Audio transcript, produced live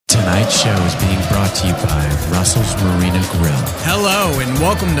Tonight's show is being brought to you by Russell's Marina Grill. Hello and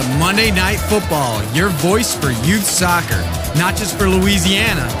welcome to Monday Night Football, your voice for youth soccer. Not just for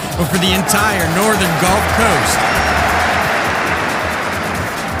Louisiana, but for the entire northern Gulf Coast.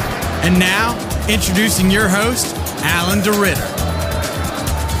 And now, introducing your host, Alan DeRitter.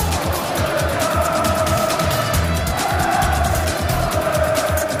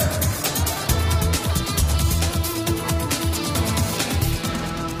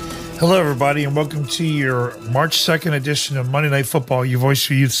 Hello, everybody, and welcome to your March 2nd edition of Monday Night Football, your voice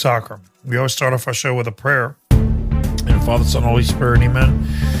for youth soccer. We always start off our show with a prayer. And Father, Son, Holy Spirit, amen.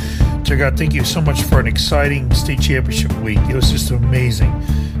 Dear God, thank you so much for an exciting state championship week. It was just amazing.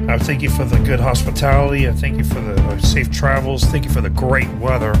 I thank you for the good hospitality. I thank you for the safe travels. Thank you for the great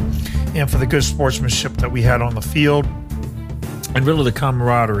weather and for the good sportsmanship that we had on the field. And really the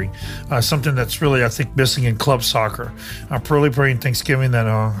camaraderie, something that's really, I think, missing in club soccer. I'm really praying Thanksgiving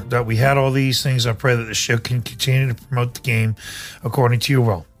that we had all these things. I pray that the show can continue to promote the game according to your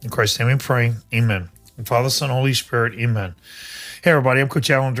will. In Christ's name we pray, amen. And Father, Son, Holy Spirit, amen. Hey, everybody, I'm Coach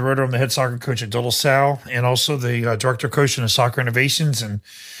Alan DeRitter. I'm the head soccer coach at De La Salle and also the director of coaching of Soccer Innovations. And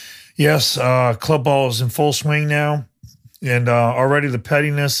yes, club ball is in full swing now. And already the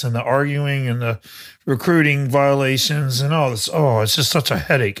pettiness and the arguing and the recruiting violations and all this. Oh, it's just such a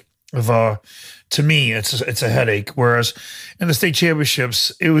headache. To me, it's a headache. Whereas in the state championships,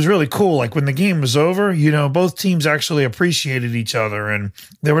 it was really cool. Like when the game was over, you know, both teams actually appreciated each other and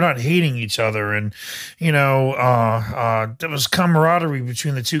they were not hating each other. And, you know, there was camaraderie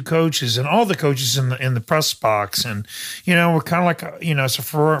between the two coaches and all the coaches in the press box. And, you know, we're kind of like, you know, it's a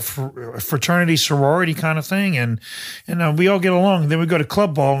fraternity, sorority kind of thing. And we all get along. Then we go to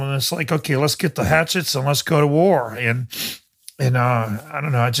club ball and it's like, okay, let's get the hatchets and let's go to war. And I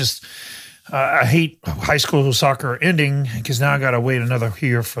don't know, I hate high school soccer ending because now I got to wait another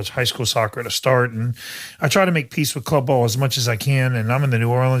year for high school soccer to start. And I try to make peace with club ball as much as I can. And I'm in the New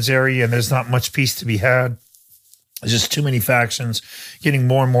Orleans area and there's not much peace to be had. There's just too many factions getting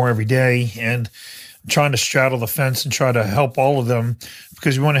more and more every day. And I'm trying to straddle the fence and try to help all of them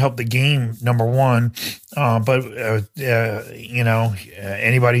because we want to help the game, number one. But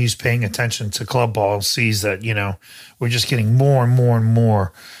anybody who's paying attention to club ball sees that, you know, we're just getting more and more and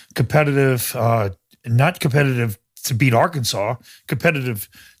more competitive, not competitive to beat Arkansas, competitive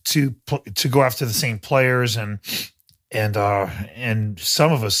to go after the same players and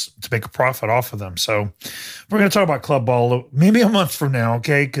some of us to make a profit off of them. So we're going to talk about club ball maybe a month from now,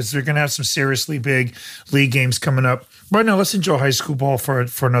 okay? Because they're going to have some seriously big league games coming up. Right now, let's enjoy high school ball for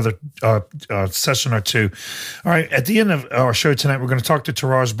another session or two. All right, at the end of our show tonight, we're going to talk to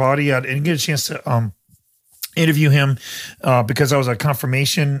Taraj Bhatia and get a chance to interview him because I was at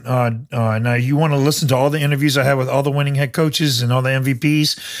confirmation. Now you want to listen to all the interviews I had with all the winning head coaches and all the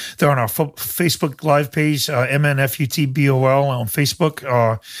MVPs. They're on our Facebook live page, MNFUTBOL on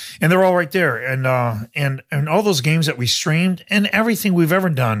Facebook, and they're all right there. And all those games that we streamed and everything we've ever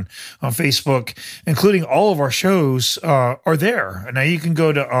done on Facebook, including all of our shows, are there. Now you can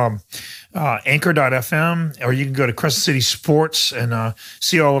go to Anchor.fm, or you can go to Crescent City Sports and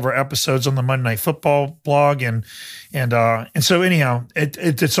see all of our episodes on the Monday Night Football blog, and so anyhow,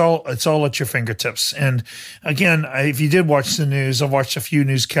 it's all at your fingertips. And again, if you did watch the news, I've watched a few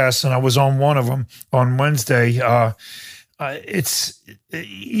newscasts, and I was on one of them on Wednesday.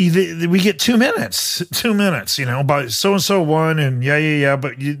 We get 2 minutes, you know, about so-and-so won and yeah.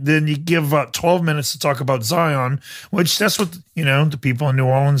 But then you give 12 minutes to talk about Zion, which that's what, you know, the people in New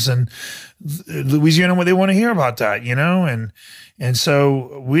Orleans and Louisiana, what they want to hear about that, you know, and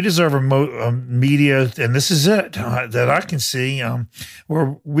so we deserve a media, and this is it that I can see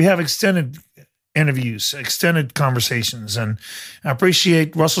where we have extended interviews, extended conversations, and I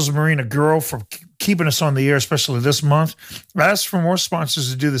appreciate Russell's Marina Grill for keeping us on the air, especially this month. I asked for more sponsors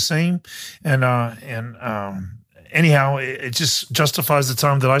to do the same, and anyhow, it just justifies the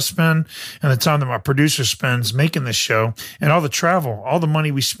time that I spend and the time that my producer spends making this show and all the travel, all the money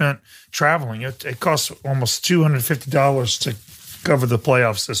we spent traveling. It costs almost $250 to cover the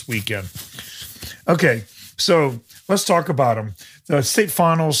playoffs this weekend. Okay, so let's talk about them. The state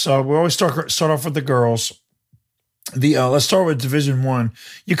finals, we always start off with the girls. Let's start with Division I.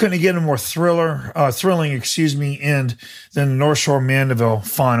 You couldn't get a more thrilling, end than the North Shore Mandeville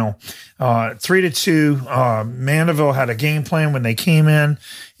final. 3-2. Mandeville had a game plan when they came in,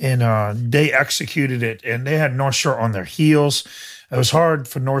 and they executed it. And they had North Shore on their heels. It was hard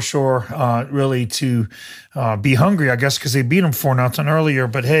for North Shore really to be hungry, I guess, because they beat them 4-0 earlier.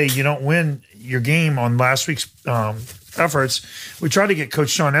 But hey, you don't win your game on last week's efforts. We tried to get Coach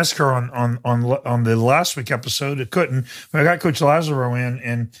Sean Esker on the last week episode. It couldn't. But I got Coach Lazaro in,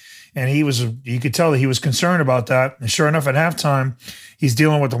 and you could tell that he was concerned about that. And sure enough, at halftime, he's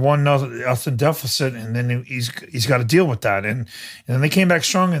dealing with the 1-0 deficit, and then he's got to deal with that. And then they came back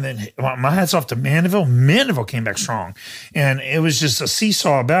strong, and then my hats off to Mandeville. Mandeville came back strong, and it was just a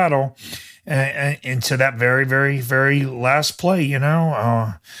seesaw battle into that very, very, very last play.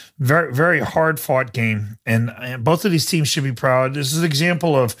 Very, very hard fought game, and both of these teams should be proud. This is an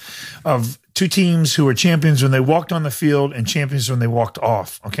example of two teams who are champions when they walked on the field and champions when they walked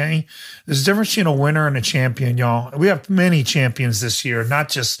off, okay? There's a difference between a winner and a champion, y'all. We have many champions this year, not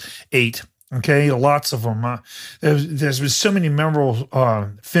just 8, okay? Lots of them. There's been so many memorable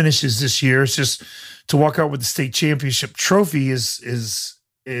finishes this year. It's just to walk out with the state championship trophy is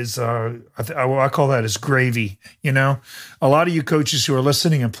I call that as gravy. A lot of you coaches who are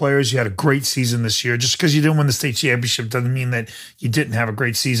listening and players, you had a great season this year. Just because you didn't win the state championship doesn't mean that you didn't have a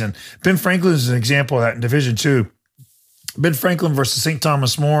great season. Ben Franklin is an example of that in Division II. Ben Franklin versus St.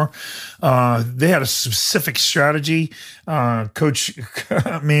 Thomas More. They had a specific strategy. Coach,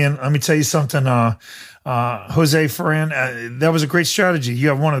 man, let me tell you something. Jose Ferran, that was a great strategy. You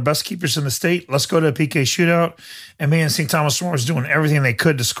have one of the best keepers in the state. Let's go to a PK shootout. And man, St. Thomas More was doing everything they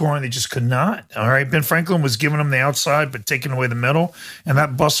could to score, and they just could not. All right. Ben Franklin was giving them the outside, but taking away the middle, and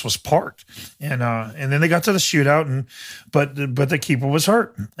that bus was parked. And then they got to the shootout, but the keeper was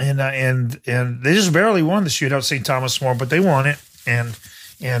hurt. And they just barely won the shootout, St. Thomas More, but they won it. And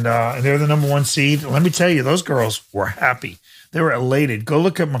they're the number 1 seed. Let me tell you, those girls were happy. They were elated. Go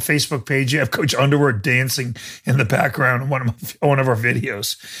look at my Facebook page. You have Coach Underwood dancing in the background in one of our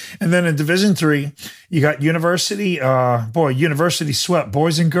videos. And then in Division III, you got University. University swept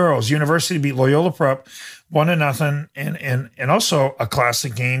boys and girls. University beat Loyola Prep 1-0, and also a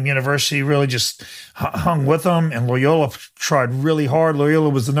classic game. University really just hung with them, and Loyola tried really hard. Loyola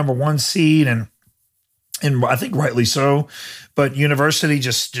was the number 1 seed, and I think rightly so. But University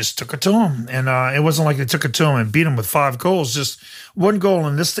just took it to them. And it wasn't like they took it to them and beat them with 5 goals. Just 1 goal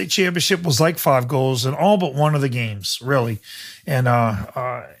in this state championship was like 5 goals in all but one of the games, really. And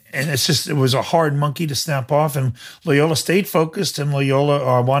it was a hard monkey to snap off. And Loyola stayed focused, and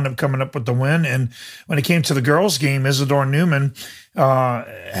Loyola wound up coming up with the win. And when it came to the girls' game, Isidore Newman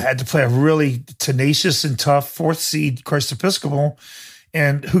had to play a really tenacious and tough 4th seed Christ Episcopal,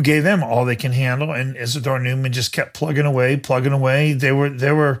 and who gave them all they can handle. And Isidore Newman just kept plugging away. They were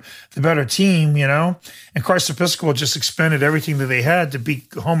the better team, And Christ Episcopal just expended everything that they had to beat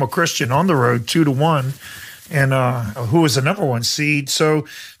Houma Christian on the road 2-1, and who was the number 1 seed. So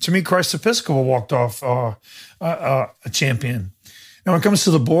to me, Christ Episcopal walked off a champion. Now, when it comes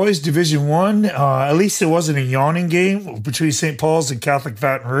to the boys, Division I, at least it wasn't a yawning game between St. Paul's and Catholic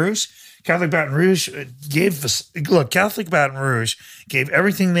Baton Rouge. Catholic Baton Rouge gave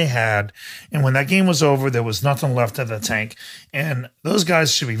everything they had, and when that game was over, there was nothing left in the tank. And those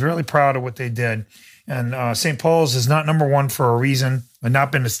guys should be really proud of what they did. And St. Paul's is not number 1 for a reason, and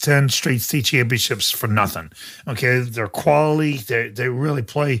not been its 10 straight state championships for nothing. Okay, they're quality. They really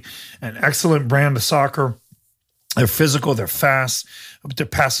play an excellent brand of soccer. They're physical, they're fast, their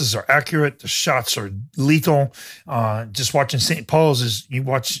passes are accurate, the shots are lethal. Just watching St. Paul's is you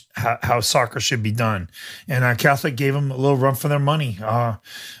watch how soccer should be done. And Catholic gave them a little run for their money,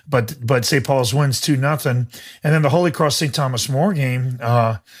 but St. Paul's wins 2-0. And then the Holy Cross St. Thomas More game.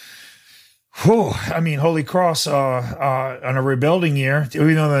 Holy Cross on a rebuilding year,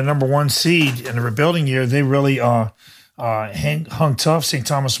 even though they're number 1 seed in the rebuilding year, they really hung tough. St.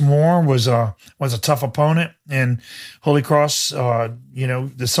 Thomas More was a tough opponent, and Holy Cross,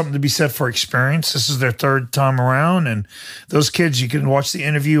 there's something to be said for experience. This is their 3rd time around, and those kids, you can watch the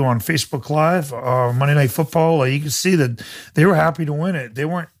interview on Facebook Live, Monday Night Football. You can see that they were happy to win it. They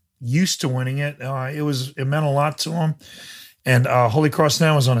weren't used to winning it. It meant a lot to them. And Holy Cross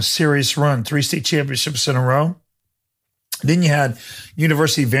now is on a serious run, 3 state championships in a row. Then you had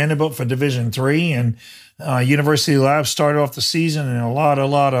University Vanderbilt for Division III, and University Lab started off the season in a lot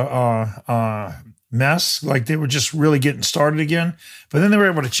of mess, like they were just really getting started again. But then they were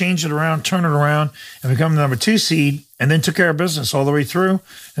able to change it around, turn it around, and become the number 2 seed, and then took care of business all the way through.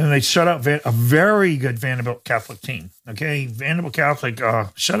 And then they shut out a very good Vanderbilt Catholic team. Okay, Vanderbilt Catholic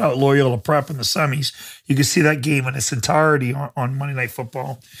shut out Loyola Prep in the semis. You can see that game in its entirety on Monday Night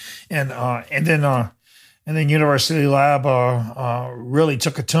Football, and then University Lab really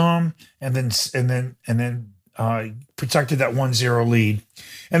took it to them, and then protected that 1-0 lead.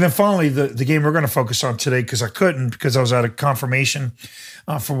 And then finally, the game we're going to focus on today, because I was at a confirmation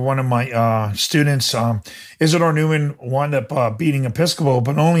for one of my students. Isidore Newman wound up beating Episcopal,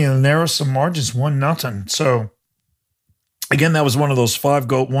 but only in the narrowest of margins, 1-0. So Again, that was one of those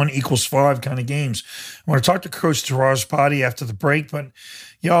 1=5 kind of games. I want to talk to Coach Taraj Badi after the break, but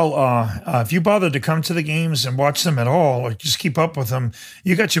y'all, if you bothered to come to the games and watch them at all, or just keep up with them,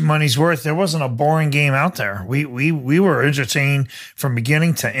 you got your money's worth. There wasn't a boring game out there. We were entertained from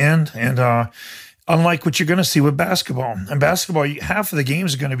beginning to end, and unlike what you're going to see with basketball. In basketball, half of the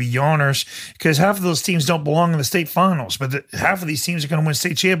games are going to be yawners because half of those teams don't belong in the state finals, but half of these teams are going to win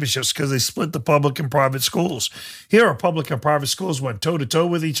state championships because they split the public and private schools. Here, our public and private schools went toe-to-toe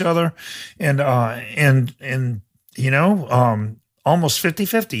with each other, and almost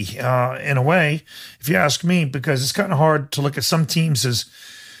 50-50 in a way, if you ask me, because it's kind of hard to look at some teams as,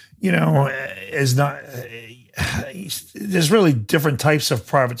 as not – there's really different types of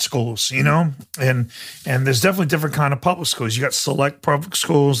private schools, and there's definitely different kind of public schools. You got select public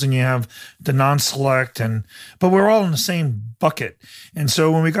schools and you have the non-select, but we're all in the same bucket. And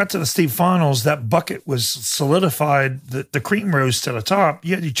so when we got to the state finals, that bucket was solidified. The cream rose to the top.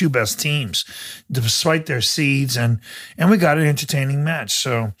 You had your two best teams, despite their seeds, and we got an entertaining match.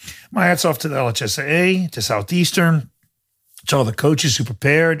 So my hats off to the LHSAA, to Southeastern, to all the coaches who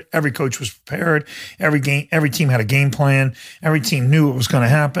prepared. Every coach was prepared. Every team had a game plan. Every team knew what was going to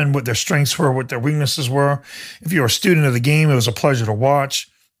happen, what their strengths were, what their weaknesses were. If you were a student of the game, it was a pleasure to watch.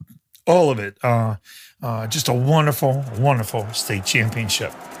 All of it. Just a wonderful, wonderful state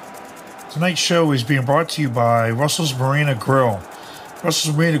championship. Tonight's show is being brought to you by Russell's Marina Grill.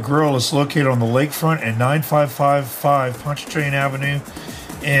 Russell's Marina Grill is located on the lakefront at 9555 Pontchartrain Avenue.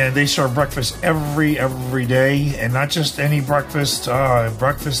 And they serve breakfast every day, and not just any breakfast,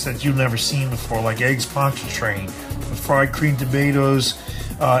 breakfast that you've never seen before, like eggs Pontchartrain with fried cream tomatoes,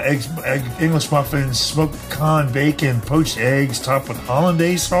 English muffins, smoked pecan bacon, poached eggs topped with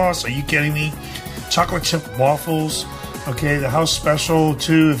hollandaise sauce. Are you kidding me? Chocolate chip waffles. Okay, the house special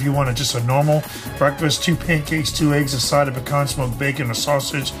too, if you want just a normal breakfast, 2 pancakes, 2 eggs, a side of pecan smoked bacon, a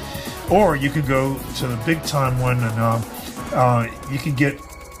sausage. Or you could go to the big time one and you can get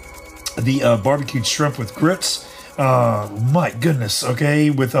the barbecued shrimp with grits. My goodness, okay,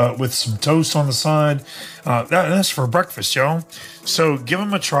 with some toast on the side. That's for breakfast, y'all. So give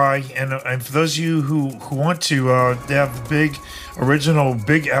them a try. And for those of you who want to, they have the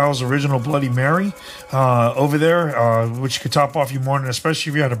Big Al's original Bloody Mary over there, which could top off your morning, especially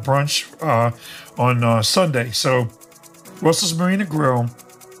if you had a brunch on Sunday. So Russell's Marina Grill,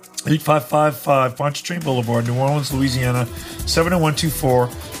 8555 Pontchartrain Boulevard, New Orleans, Louisiana, 70124.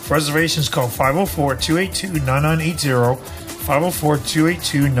 For reservations, call 504-282-9980,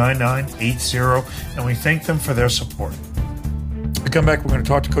 504-282-9980, and we thank them for their support. We come back, we're going to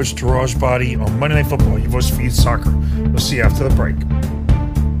talk to Coach Taraj Badi on Monday Night Football, your voice for youth soccer. We'll see you after the break.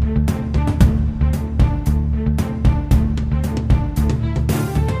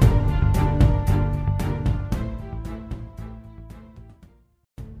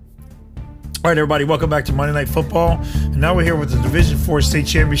 All right, everybody, welcome back to Monday Night Football. And now we're here with the Division IV State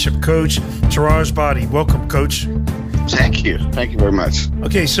Championship coach, Taraj Badi. Welcome, Coach. Thank you. Thank you very much.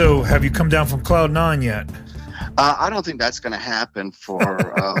 Okay, so have you come down from Cloud 9 yet? I don't think that's going to happen for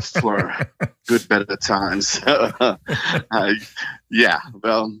good, better times. Yeah,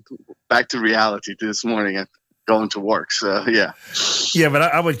 well, back to reality this morning. Going to work, so yeah. Yeah, but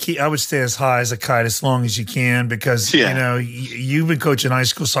I would stay as high as a kite as long as you can, because you've been coaching high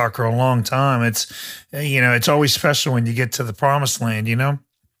school soccer a long time. It's always special when you get to the promised land, Yeah,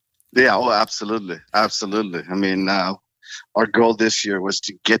 oh, absolutely. I mean, our goal this year was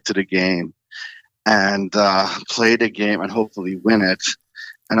to get to the game and play the game and hopefully win it.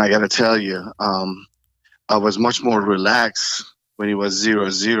 And I got to tell you, I was much more relaxed when it was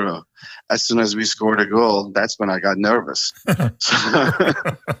 0-0. As soon as we scored a goal, that's when I got nervous.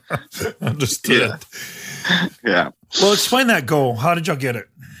 Understood. Yeah. Well, explain that goal. How did y'all get it?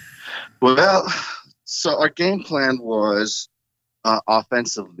 Well, so our game plan was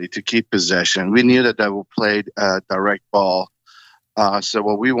offensively to keep possession. We knew that they would play direct ball. So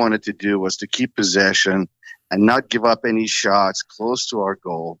what we wanted to do was to keep possession and not give up any shots close to our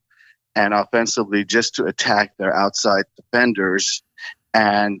goal, and offensively just to attack their outside defenders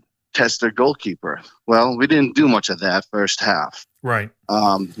and test their goalkeeper. Well, we didn't do much of that first half. Right.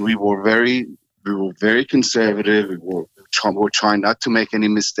 We were very conservative. We were trying not to make any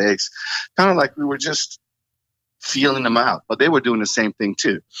mistakes. Kind of like we were just feeling them out, but they were doing the same thing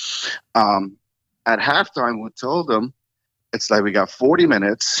too. At halftime, we told them, it's like we got 40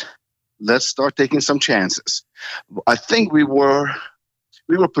 minutes. Let's start taking some chances. I think we were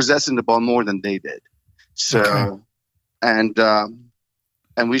possessing the ball more than they did. So, okay.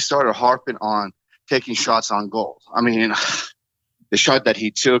 And we started harping on taking shots on goal. I mean, the shot that he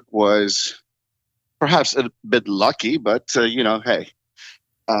took was perhaps a bit lucky, but hey,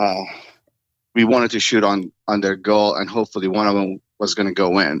 we wanted to shoot on their goal, and hopefully one of them was going to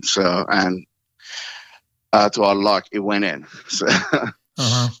go in. So, and to our luck, it went in. So,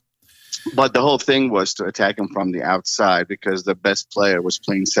 but the whole thing was to attack him from the outside because the best player was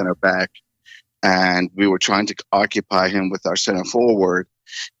playing center back, and we were trying to occupy him with our center forward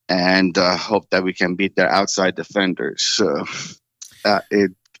and hope that we can beat their outside defenders. So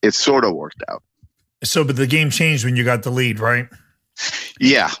it sort of worked out. So, but the game changed when you got the lead, right?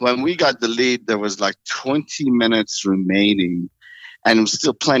 Yeah, when we got the lead, there was like 20 minutes remaining, and it was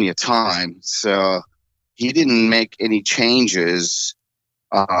still plenty of time. So he didn't make any changes.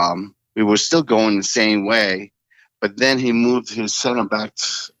 We were still going the same way, but then he moved his center back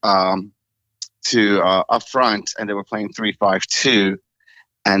to up front, and they were playing 3-5-2,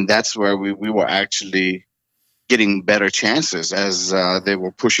 and that's where we were actually getting better chances as they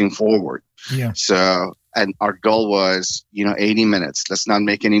were pushing forward. Yeah. So, and our goal was, 80 minutes. Let's not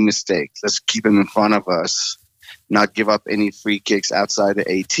make any mistakes. Let's keep him in front of us, not give up any free kicks outside the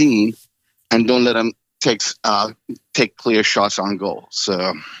 18, and don't let him take clear shots on goal.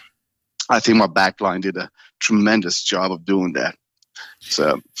 So I think my back line did a tremendous job of doing that.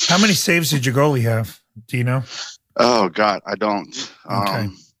 So, how many saves did your goalie have? Do you know? Oh God, I don't. Okay.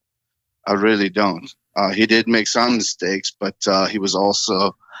 I really don't. He did make some mistakes, but he was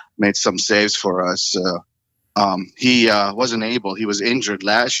also made some saves for us. He wasn't able. He was injured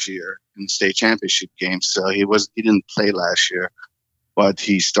last year in the state championship game, so he didn't play last year. But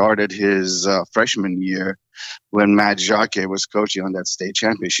he started his freshman year when Matt Jacque was coaching on that state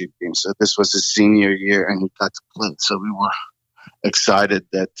championship game. So this was his senior year, and he got to play. So we were excited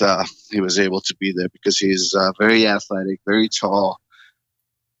that he was able to be there because he's very athletic, very tall.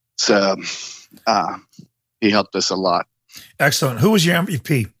 So he helped us a lot. Excellent. Who was your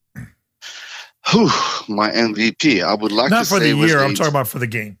MVP? My MVP. I would like Not to for say the year. I'm talking about for the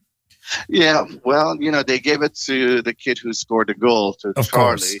game. Yeah, well, they gave it to the kid who scored the goal, to of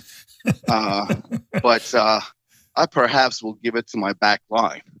Charlie. But I perhaps will give it to my back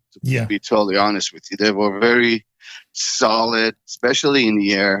line, to be totally honest with you. They were very solid, especially in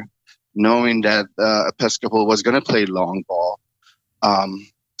the air, knowing that Episcopal was going to play long ball.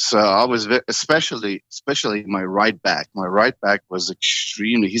 So I was especially my right back. My right back was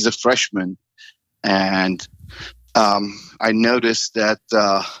he's a freshman. And I noticed that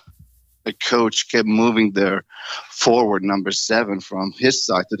the coach kept moving their forward number 7 from his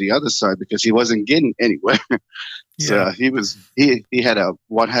side to the other side because he wasn't getting anywhere. So he had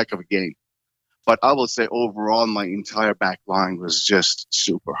one heck of a game. But I will say overall, my entire back line was just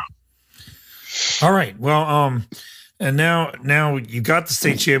super. All right. Well, and now you got the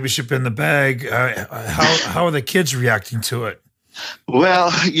state championship in the bag. How are the kids reacting to it?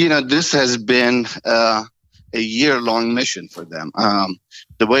 Well, this has been a year-long mission for them.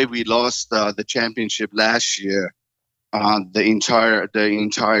 The way we lost the championship last year, the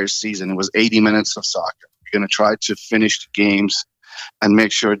entire season, it was 80 minutes of soccer. We're going to try to finish the games and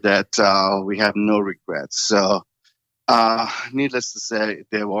make sure that we have no regrets. So, needless to say,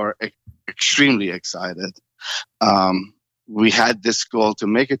 they were extremely excited. We had this goal to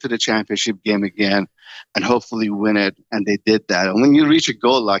make it to the championship game again and hopefully win it, and they did that. And when you reach a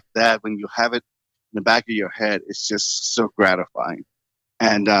goal like that, when you have it in the back of your head, it's just so gratifying.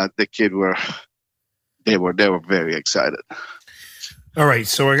 And the kids were very excited. All right,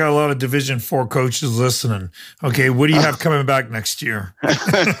 so I got a lot of Division IV coaches listening. Okay, what do you have coming back next year? I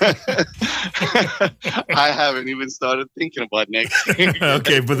haven't even started thinking about next year.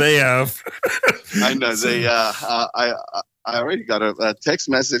 Okay, but they have. I know they. I already got a text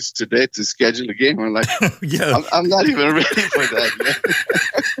message today to schedule a game. I'm like, I'm not even ready for that yet.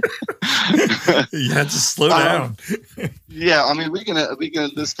 You have to slow down. Yeah, I mean, we're gonna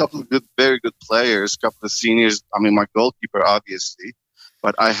lose a couple of very good players, a couple of seniors. I mean, my goalkeeper, obviously,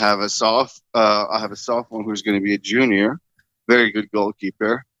 but I have a sophomore who's going to be a junior, very good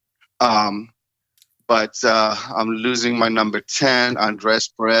goalkeeper. But I'm losing my number 10, Andres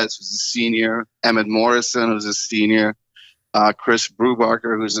Perez, who's a senior, Emmett Morrison, who's a senior, Chris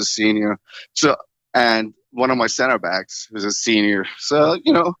Brubacher, who's a senior. So, and one of my center backs, who's a senior. So,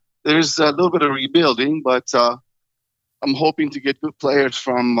 there's a little bit of rebuilding, but I'm hoping to get good players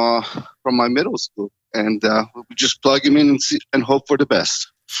from my middle school, and we'll just plug them in and hope for the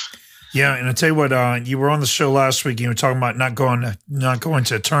best. Yeah, and I tell you what, you were on the show last week. And you were talking about not going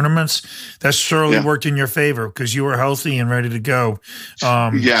to tournaments. That surely worked in your favor because you were healthy and ready to go.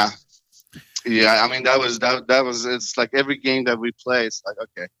 Yeah. I mean, that was. It's like every game that we play. It's like,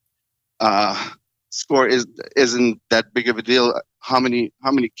 okay, score isn't that big of a deal. How many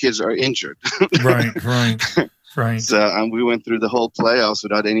kids are injured? Right. So we went through the whole playoffs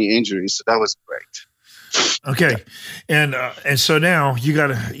without any injuries, so that was great. Okay, and so now you're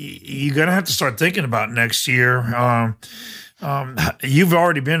gonna have to start thinking about next year. You've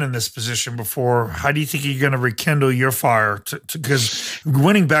already been in this position before. How do you think you're going to rekindle your fire? Because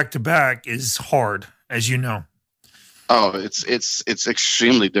winning back to back is hard, as you know. Oh, it's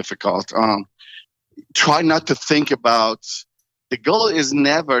extremely difficult. Try not to think about. The goal is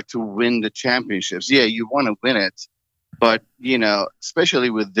never to win the championships. Yeah, you want to win it, but especially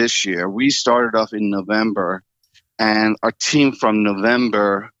with this year, we started off in November, and our team from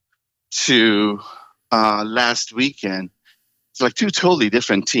November to last weekend. It's like two totally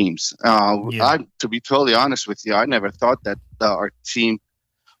different teams. To be totally honest with you, I never thought that our team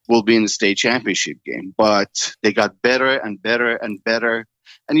will be in the state championship game, but they got better and better and better.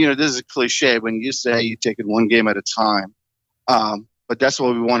 And, this is a cliche when you say you take it one game at a time. But that's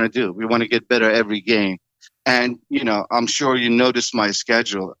what we want to do. We want to get better every game. And, I'm sure you noticed my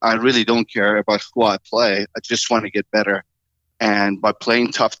schedule. I really don't care about who I play. I just want to get better. And by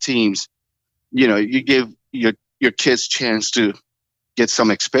playing tough teams, you give your kids chance to get some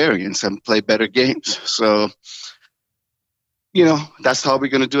experience and play better games. So, that's how we're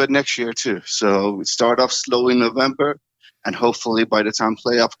going to do it next year too. So we start off slow in November, and hopefully by the time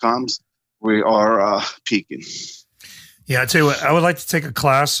playoff comes, we are peaking. Yeah, I tell you what, I would like to take a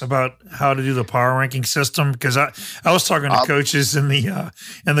class about how to do the power ranking system, because I was talking to coaches in the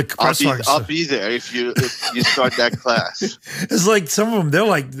press box. I'll be there if you start that class. It's like some of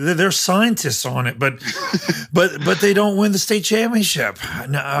them, they're scientists on it, but they don't win the state championship.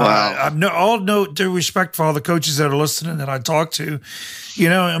 Wow. All no due respect for all the coaches that are listening that I talk to.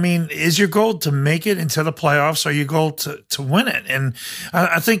 Is your goal to make it into the playoffs, or your goal to win it? And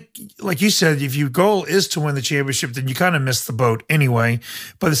I think, like you said, if your goal is to win the championship, then you kind of miss the boat anyway.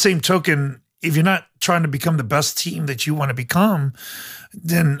 By the same token, if you're not trying to become the best team that you want to become,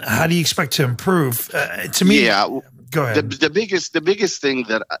 then how do you expect to improve? To me, yeah. Go ahead. The biggest thing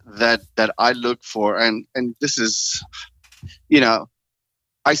that I look for, and this is,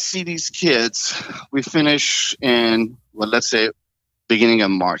 I see these kids. We finish in, let's say, beginning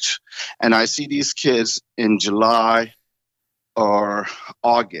of March, and I see these kids in July or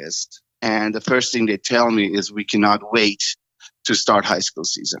August, and the first thing they tell me is, we cannot wait to start high school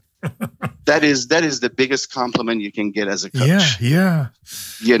season. That is the biggest compliment you can get as a coach. Yeah.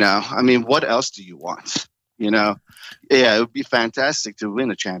 What else do you want? Yeah, it would be fantastic to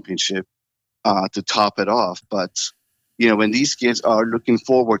win a championship, to top it off. But, when these kids are looking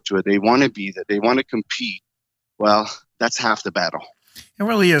forward to it, they want to be there, they want to compete. Well, that's half the battle. It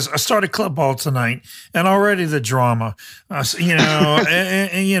really is. I started club ball tonight, and already the drama, it's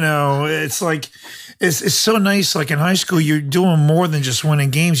like, it's so nice. Like in high school, you're doing more than just winning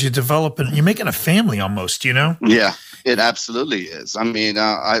games. You're developing, you're making a family almost, Yeah, it absolutely is. I'm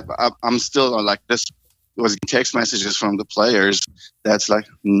still like, this was text messages from the players that's like,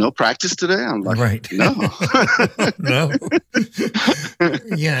 no practice today. I'm like, right. No. No.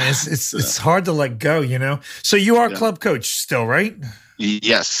 Yeah, it's hard to let go, So you are club coach still, right?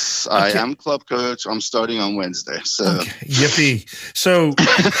 Yes, okay. I am club coach. I'm starting on Wednesday. So yippee. So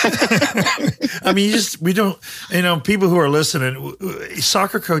we don't, people who are listening,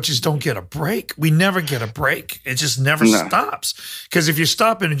 soccer coaches don't get a break. We never get a break. It just never stops. Because if you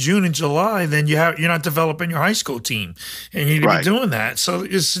stop in June and July, then you're not developing your high school team, and you need to be doing that. So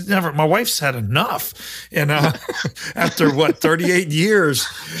it's never. My wife's had enough, and after 38 years,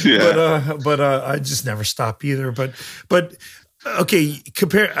 but I just never stop either. But. Okay,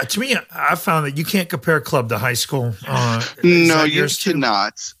 to me, I found that you can't compare club to high school. No, you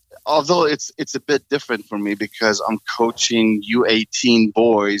cannot. Although it's a bit different for me because I'm coaching U18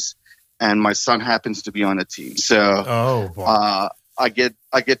 boys, and my son happens to be on a team. So, I get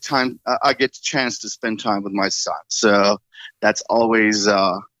time. I get the chance to spend time with my son. So that's always.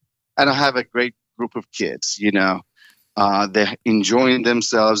 And I have a great group of kids. They're enjoying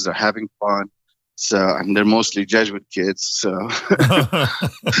themselves. They're having fun. So, and they're mostly Jesuit kids. So,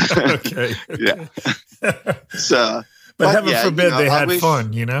 okay. Yeah. So, but heaven forbid they had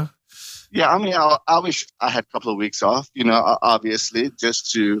fun, Yeah, I wish I had a couple of weeks off, obviously, just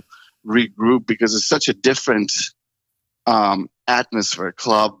to regroup, because it's such a different atmosphere,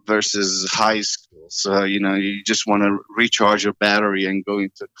 club versus high school. So, you just want to recharge your battery and go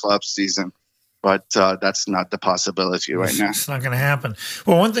into club season. But that's not the possibility right now. It's not going to happen.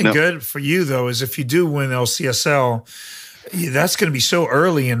 Well, one thing good for you, though, is if you do win LCSL, Yeah, that's going to be so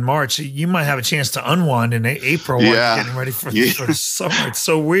early in March. You might have a chance to unwind in April while you're getting ready for the summer. It's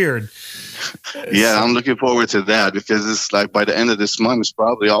so weird. I'm looking forward to that because it's like by the end of this month, it's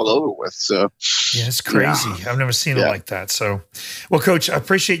probably all over with. So yeah, it's crazy. I've never seen it like that. So, well, Coach, I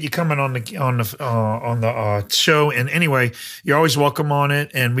appreciate you coming on the show. And anyway, you're always welcome on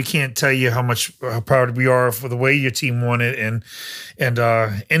it. And we can't tell you how proud we are for the way your team won it. And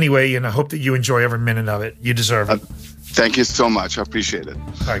anyway, and I hope that you enjoy every minute of it. You deserve it. Thank you so much. I appreciate it.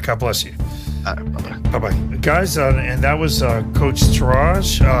 All right. God bless you. All right. Bye-bye. Bye-bye. Guys, and that was Coach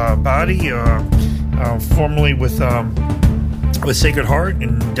Tauraj Badi, formerly with Sacred Heart,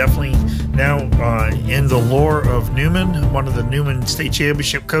 and definitely now in the lore of Newman, one of the Newman State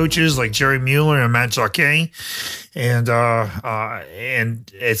Championship coaches like Jerry Mueller and Matt Jacquet. And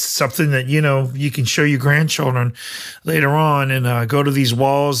it's something that, you can show your grandchildren later on and go to these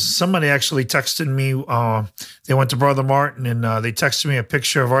walls. Somebody actually texted me. They went to Brother Martin and they texted me a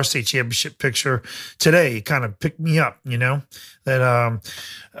picture of our state championship picture today. It kind of picked me up, that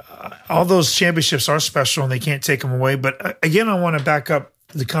all those championships are special and they can't take them away. But again, I want to back up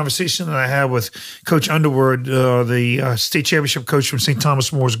the conversation that I had with Coach Underwood, the state championship coach from St.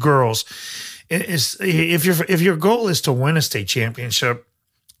 Thomas More's girls. Is if your goal is to win a state championship,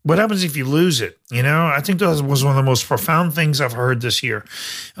 what happens if you lose it? I think that was one of the most profound things I've heard this year.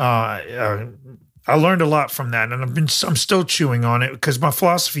 I learned a lot from that, and I'm still chewing on it because my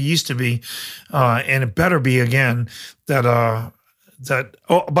philosophy used to be, and it better be again, that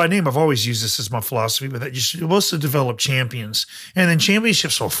by name I've always used this as my philosophy, but that you're supposed to develop champions, and then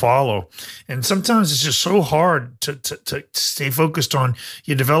championships will follow. And sometimes it's just so hard to stay focused on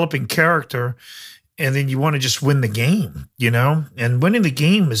you developing character, and then you want to just win the game, And winning the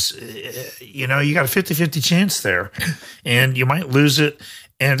game is, you got a 50-50 chance there, and you might lose it,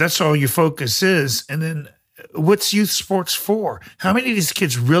 and that's all your focus is. And then what's youth sports for? How many of these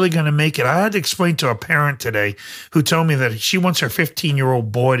kids really going to make it? I had to explain to a parent today who told me that she wants her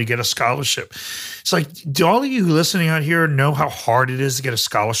 15-year-old boy to get a scholarship. It's like, do all of you listening out here know how hard it is to get a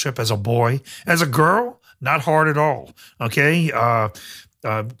scholarship as a boy? As a girl, not hard at all, okay?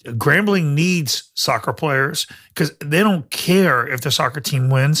 Grambling needs soccer players because they don't care if the soccer team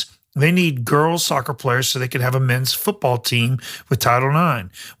wins. They need girls soccer players so they can have a men's football team with Title IX.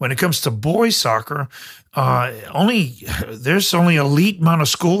 When it comes to boys soccer, there's only elite amount of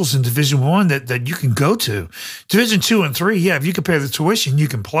schools in Division I that you can go to. Division II and III, if you compare the tuition, you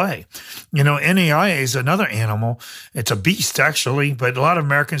can play. NAIA is another animal. It's a beast actually, but a lot of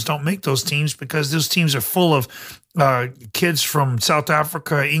Americans don't make those teams because those teams are full of kids from South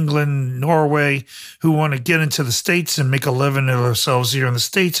Africa, England, Norway, who want to get into the States and make a living of themselves here in the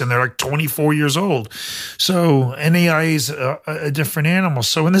States, and they're like 24 years old. So NAIA is a different animal.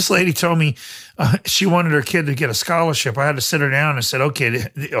 So when this lady told me she wanted her kid to get a scholarship, I had to sit her down and said, okay,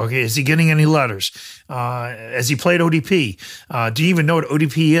 is he getting any letters? Has he played ODP? Do you even know what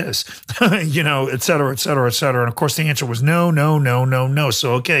ODP is? Et cetera, et cetera, et cetera. And of course the answer was no, no, no, no, no.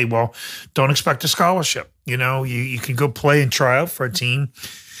 So, okay, well, don't expect a scholarship. You can go play and try out for a team,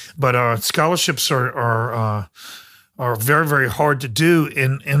 but scholarships are very, very hard to do.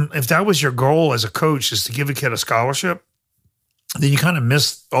 And if that was your goal as a coach, is to give a kid a scholarship, then you kind of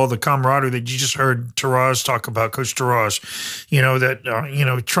miss all the camaraderie that you just heard Tauraj talk about, Coach Tauraj,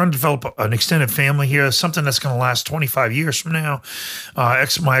 trying to develop an extended family here, something that's going to last 25 years from now.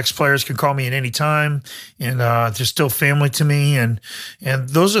 My ex-players can call me at any time, and they're still family to me. And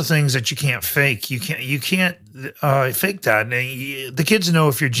those are things that you can't fake. You can't fake that. And the kids know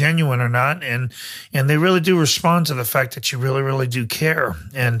if you're genuine or not, and they really do respond to the fact that you really, really do care.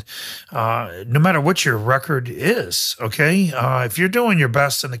 And no matter what your record is, okay, if you're doing your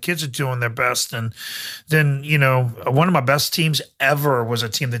best and the kids are doing their best, and then, one of my best teams ever was a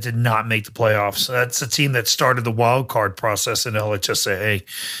team that did not make the playoffs. That's a team that started the wild card process in LHSAA,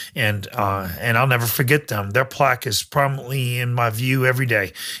 and I'll never forget them. Their plaque is prominently in my view every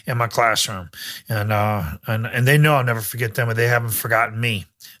day in my classroom, and they know I'll never forget them, and they haven't forgotten me.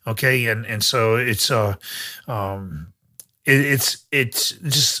 Okay, and so it's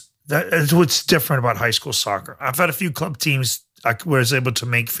just that's what's different about high school soccer. I've had a few club teams I was able to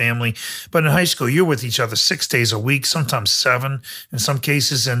make family, but in high school, you're with each other 6 days a week, sometimes 7 in some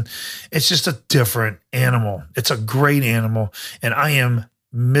cases, and it's just a different animal. It's a great animal, and I am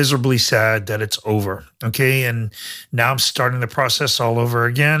miserably sad that it's over. Okay, and now I'm starting the process all over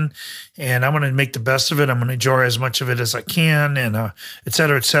again, and I'm going to make the best of it. I'm going to enjoy as much of it as I can, and et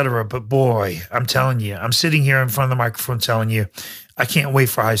cetera, et cetera. But boy, I'm telling you, I'm sitting here in front of the microphone telling you, I can't wait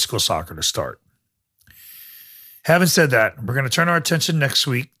for high school soccer to start. Having said that, we're going to turn our attention next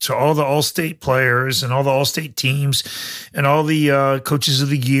week to all the All-State players and all the All-State teams and all the coaches of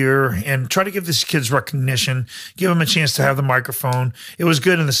the year, and try to give these kids recognition, give them a chance to have the microphone. It was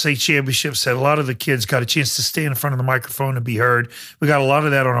good in the state championships that a lot of the kids got a chance to stay in front of the microphone and be heard. We got a lot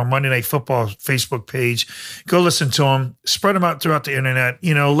of that on our Monday Night Football Facebook page. Go listen to them, spread them out throughout the internet.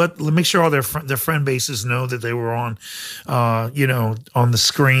 You know, let make sure all their friend bases know that they were on, on the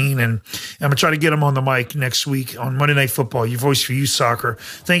screen. And I'm going to try to get them on the mic next week on Monday Night Football, your voice for youth soccer.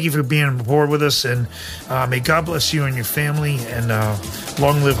 Thank you for being aboard with us, and may God bless you and your family, and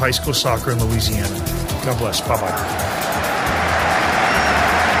long live high school soccer in Louisiana. God bless. Bye-bye.